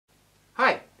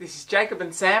This is Jacob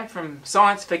and Sam from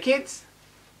Science for Kids.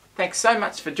 Thanks so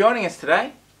much for joining us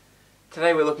today.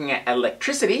 Today we're looking at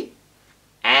electricity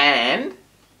and...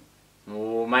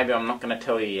 well, maybe I'm not going to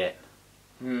tell you yet.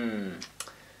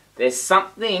 There's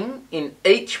something in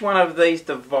each one of these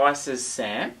devices,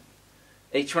 Sam.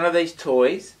 Each one of these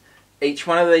toys, each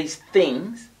one of these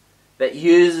things that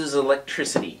uses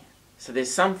electricity. So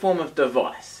there's some form of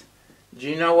device. Do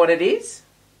you know what it is?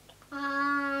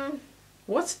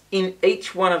 What's in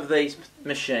each one of these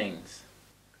machines?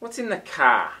 What's in the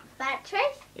car?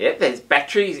 Batteries. Yep, there's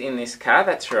batteries in this car,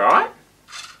 that's right.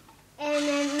 And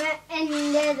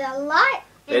there's a light.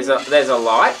 There's a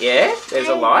light, yeah, there's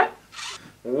a light.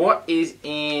 What is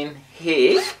in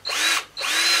here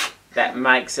that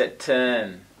makes it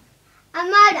turn? A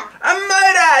motor. A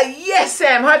motor! Yes,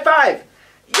 Sam, high five!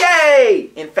 Yay!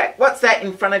 In fact, what's that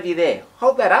in front of you there?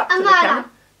 Hold that up to the camera.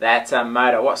 That's a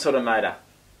motor. What sort of motor?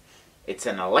 It's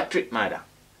an electric motor.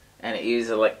 And it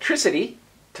uses electricity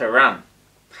to run.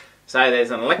 So there's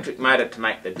an electric motor to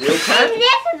make the wheel turn. And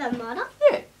this is a motor.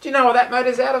 Yeah. Do you know what that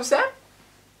motor's out of, Sam?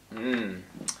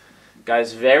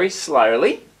 Goes very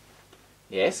slowly.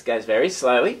 Yes, goes very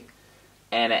slowly.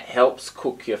 And it helps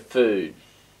cook your food.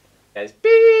 Goes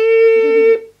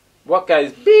beep. What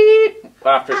goes beep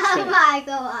after it's finished? A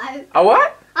microwave. A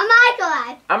what? A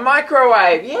microwave. A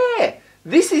microwave, yeah.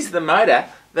 This is the motor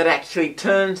that actually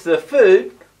turns the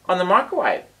food on the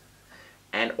microwave.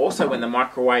 And also when the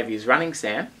microwave is running,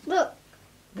 Sam, look,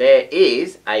 there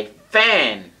is a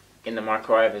fan in the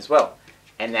microwave as well.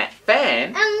 And that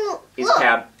fan is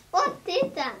powered... What's this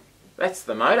then? That's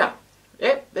the motor.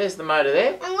 Yep, there's the motor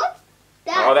there. And what's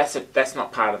that? Oh, that's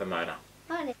not part of the motor.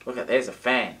 Look at, there's a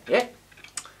fan. Yep.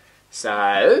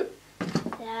 So,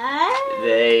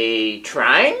 the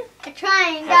train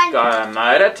has got a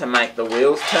motor to make the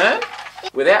wheels turn.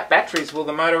 Without batteries, will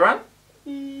the motor run?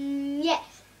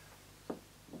 Yes.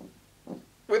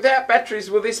 Without batteries,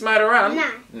 will this motor run?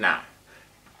 No. No.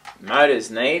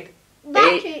 Motors need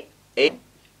Battery.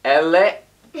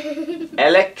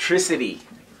 electricity.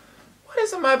 What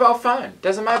is a mobile phone?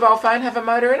 Does a mobile phone have a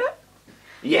motor in it?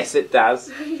 Yes, it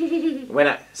does.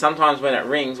 Sometimes when it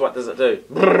rings, what does it do?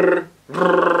 Brrr,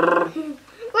 brrr. Ring,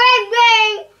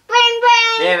 ring, ring,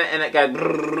 ring. Yeah, and it goes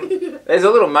brrr. There's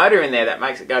a little motor in there that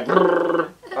makes it go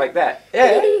brrr, like that.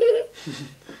 Yeah.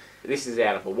 This is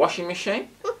out of a washing machine.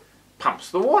 Pumps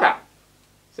the water.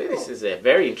 See, this is a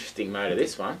very interesting motor,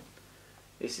 this one.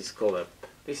 This is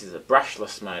a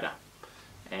brushless motor.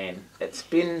 And it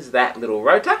spins that little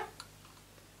rotor,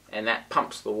 and that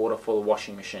pumps the water for the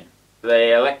washing machine.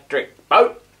 The electric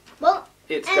boat,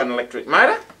 it's got an electric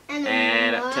motor,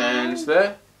 and it turns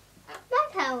the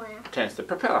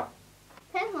propeller.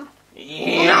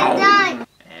 Yeah.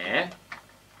 And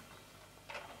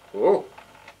oh,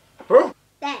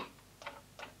 There.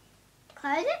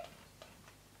 Close it.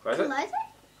 Close it. Close it.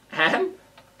 And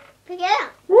Pick it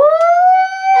up. woo!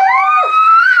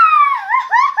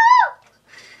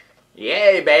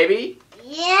 Yay, baby!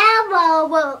 Yeah,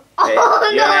 whoa. There, you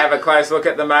want to have a close look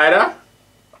at the motor?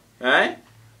 Eh?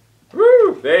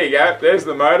 Woo! There you go. There's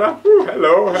the motor. Woo,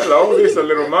 hello. There's a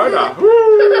little motor.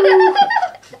 Woo!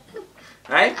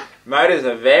 Hey, motors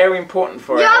are very important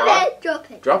for our life. Drop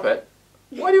it. Drop it?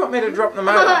 Why do you want me to drop the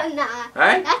motor? No.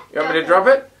 Hey? You want me to drop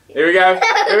it? Here we go.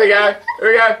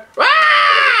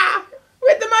 Ah!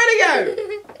 Where'd the motor go?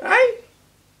 Hey?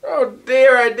 Oh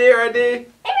dear.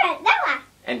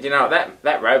 And you know,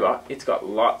 that robot, it's got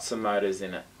lots of motors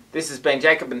in it. This has been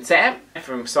Jacob and Sam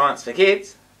from Science for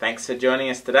Kids. Thanks for joining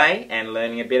us today and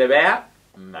learning a bit about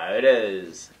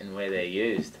motors and where they're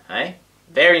used. Hey?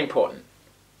 Very important.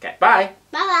 Okay, bye.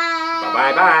 Bye-bye.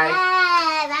 Bye-bye.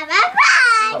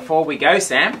 Bye-bye. Before we go,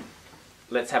 Sam,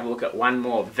 let's have a look at one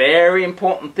more very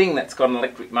important thing that's got an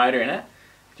electric motor in it.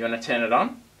 Do you want to turn it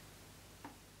on?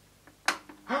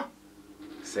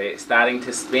 See, it's starting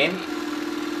to spin.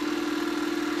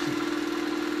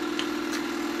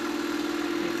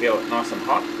 Feel it nice and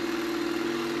hot.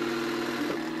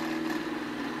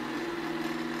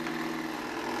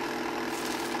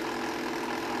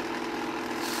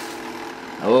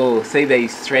 Oh, see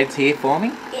these threads here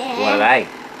forming? Yeah. What are they?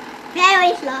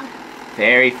 Fairy floss.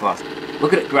 Fairy floss.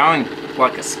 Look at it growing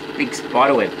like a big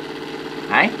spider web.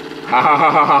 Hey?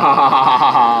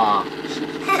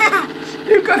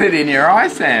 You've got it in your eye,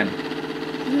 Sam.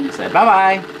 So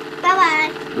bye-bye.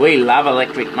 Bye-bye. We love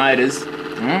electric motors.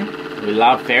 We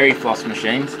love fairy floss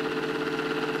machines.